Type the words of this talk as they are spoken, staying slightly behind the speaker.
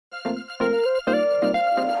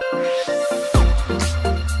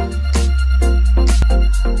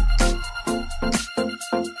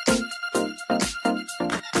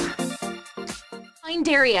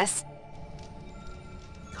Darius.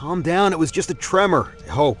 Calm down, it was just a tremor,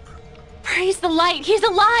 I hope. Praise the light, he's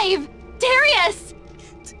alive! Darius!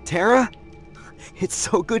 Tara? It's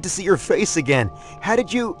so good to see your face again. How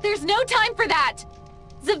did you... There's no time for that!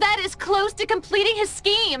 Zaved is close to completing his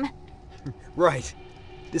scheme. Right.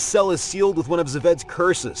 This cell is sealed with one of Zaved's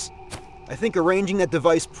curses. I think arranging that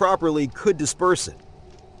device properly could disperse it.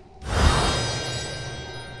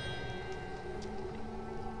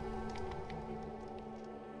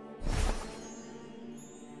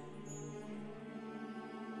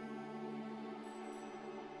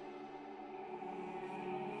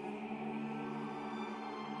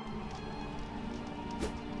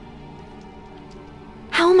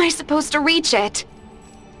 How am I supposed to reach it?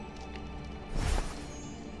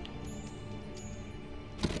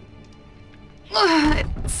 Ugh,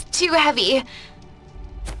 it's too heavy.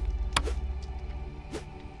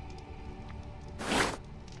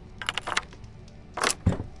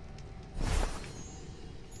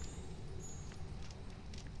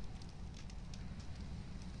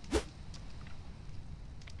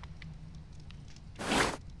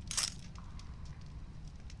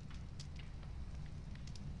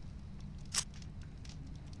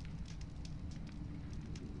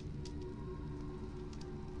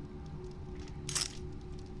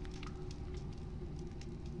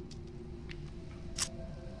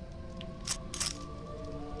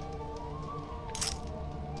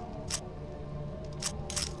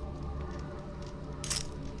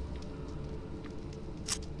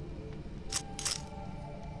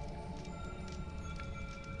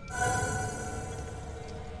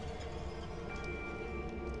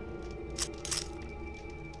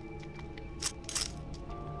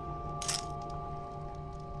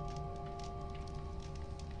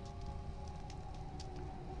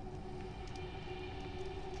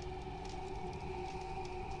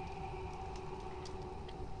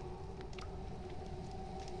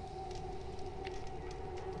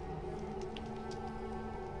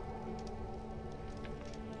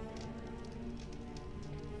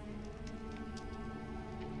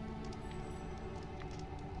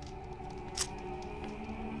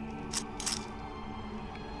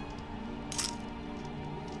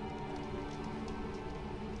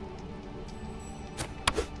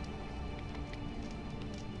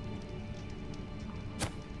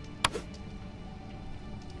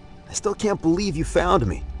 I still can't believe you found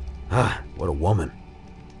me. Ah, what a woman.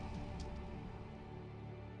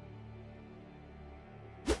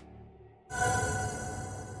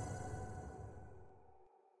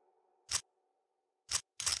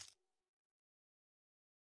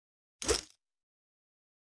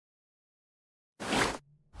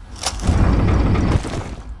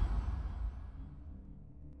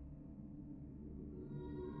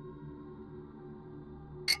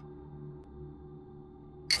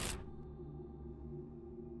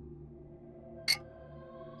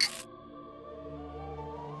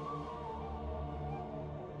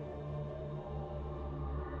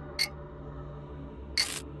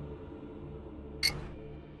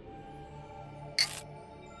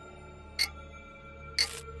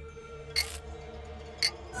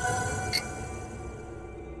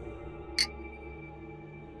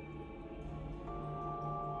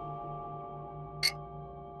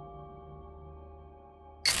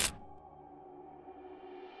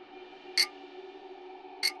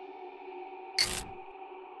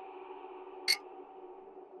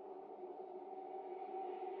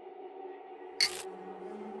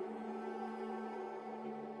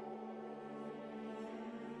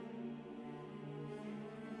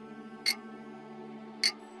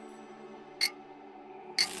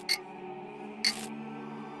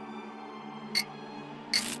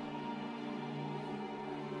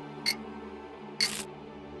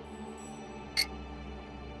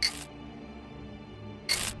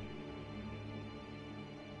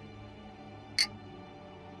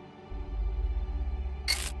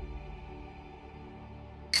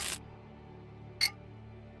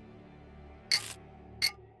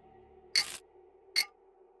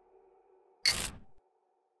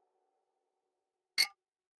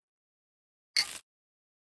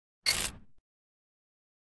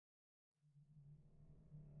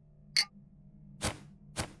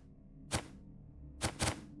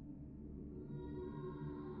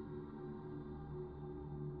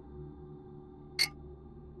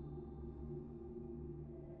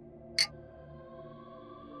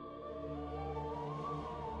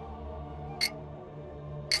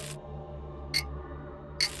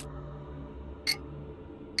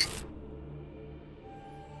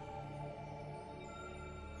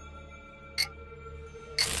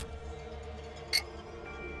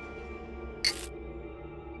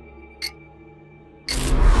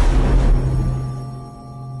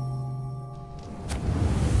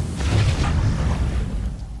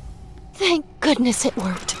 goodness it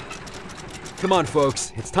worked. Come on,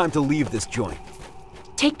 folks. It's time to leave this joint.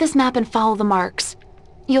 Take this map and follow the marks.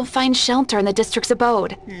 You'll find shelter in the district's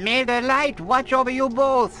abode. May the light watch over you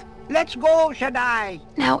both. Let's go, Shaddai.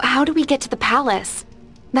 Now, how do we get to the palace?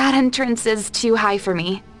 That entrance is too high for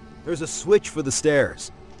me. There's a switch for the stairs.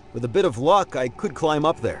 With a bit of luck, I could climb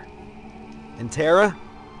up there. And Tara?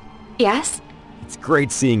 Yes? It's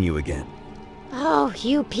great seeing you again. Oh,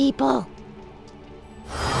 you people.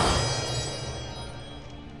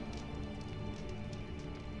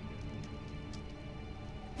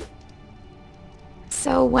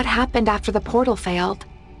 So what happened after the portal failed?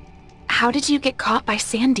 How did you get caught by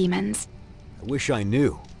sand demons? I wish I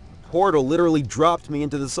knew. The portal literally dropped me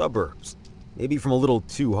into the suburbs. Maybe from a little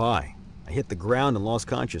too high. I hit the ground and lost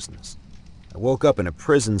consciousness. I woke up in a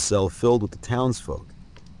prison cell filled with the townsfolk.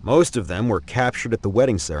 Most of them were captured at the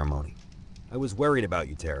wedding ceremony. I was worried about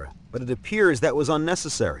you, Tara, but it appears that was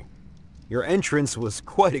unnecessary. Your entrance was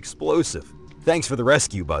quite explosive. Thanks for the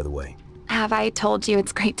rescue, by the way. Have I told you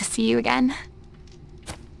it's great to see you again?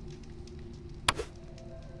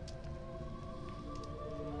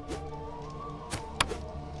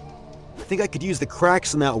 I think I could use the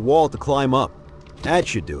cracks in that wall to climb up. That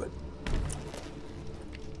should do it.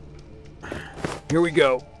 Here we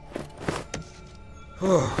go.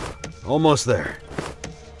 Almost there.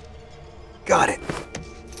 Got it.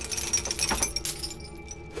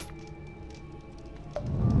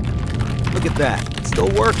 Look at that. It's still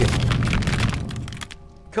working.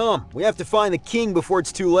 Come, we have to find the king before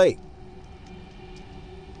it's too late.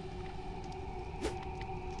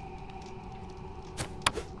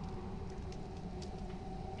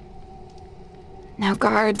 No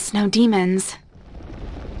guards, no demons.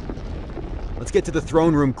 Let's get to the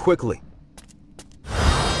throne room quickly.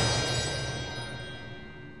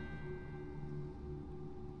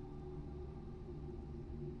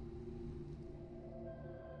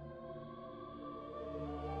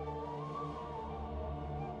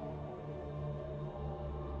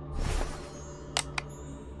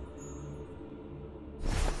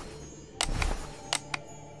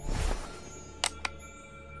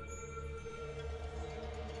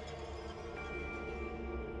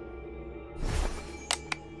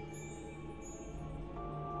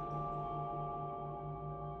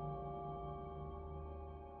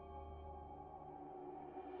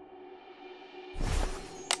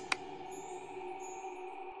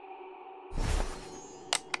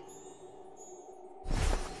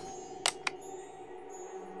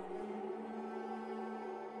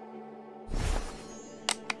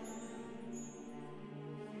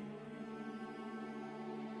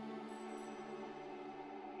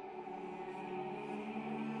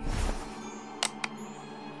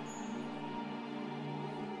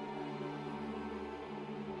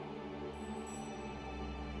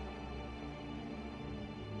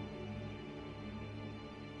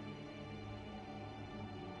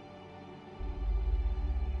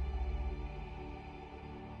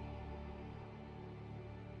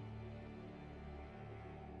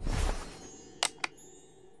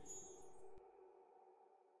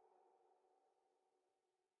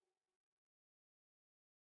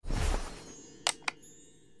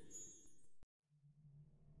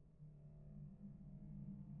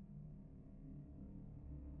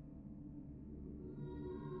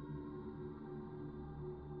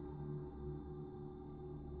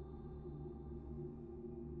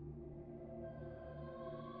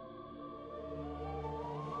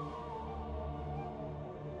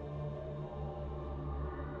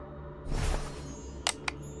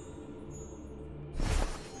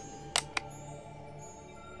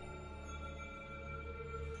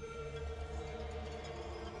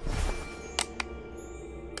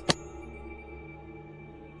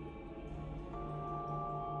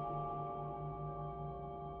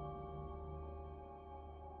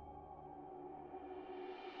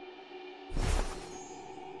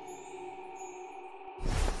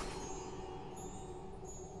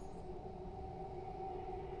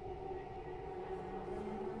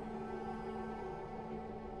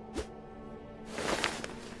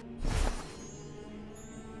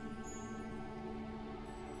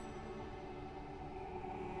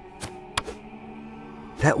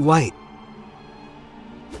 That light.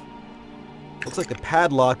 Looks like the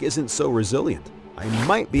padlock isn't so resilient. I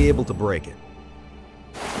might be able to break it.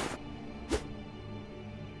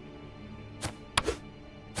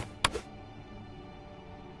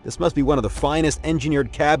 This must be one of the finest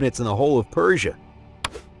engineered cabinets in the whole of Persia.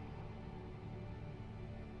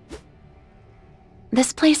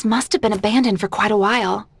 This place must have been abandoned for quite a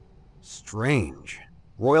while. Strange.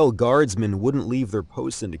 Royal guardsmen wouldn't leave their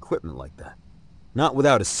posts and equipment like that. Not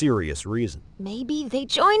without a serious reason. Maybe they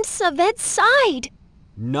joined Zaved's side.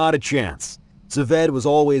 Not a chance. Zaved was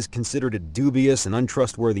always considered a dubious and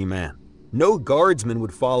untrustworthy man. No guardsman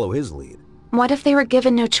would follow his lead. What if they were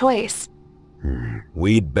given no choice?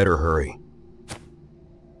 We'd better hurry.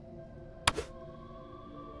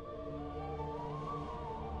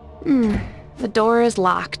 The door is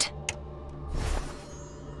locked.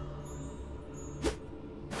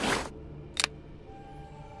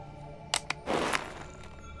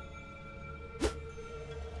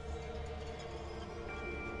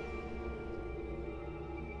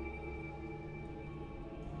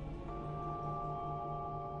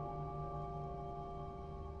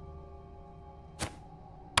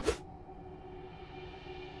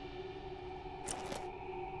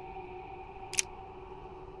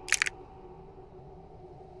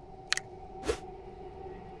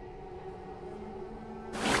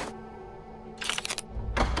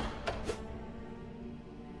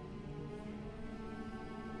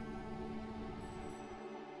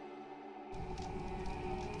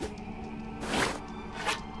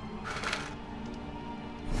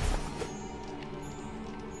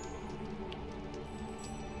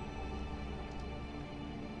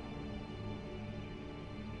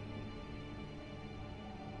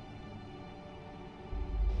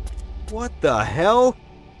 What the hell?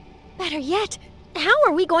 Better yet, how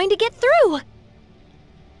are we going to get through?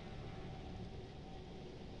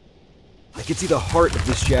 I can see the heart of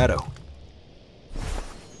this shadow.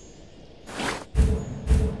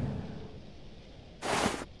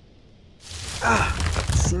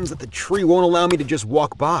 It seems that the tree won't allow me to just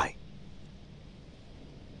walk by.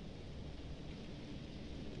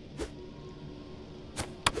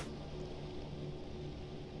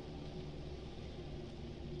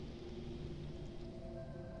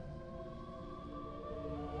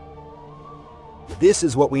 This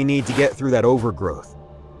is what we need to get through that overgrowth.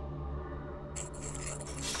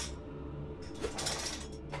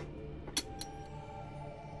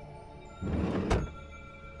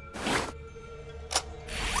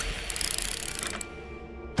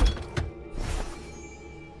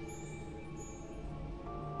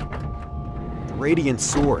 The Radiant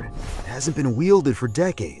Sword. It hasn't been wielded for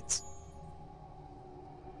decades.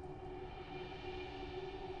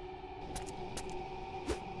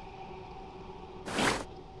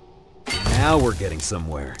 Now we're getting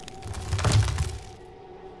somewhere.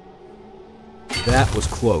 That was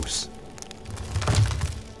close.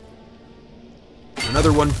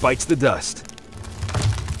 Another one bites the dust.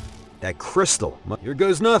 That crystal. Here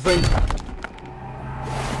goes nothing.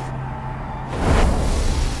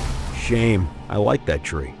 Shame. I like that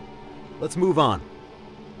tree. Let's move on.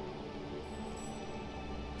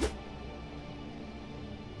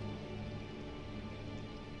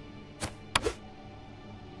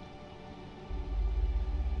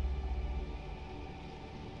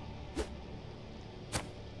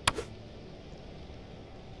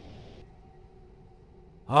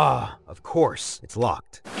 Ah, of course, it's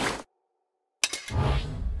locked.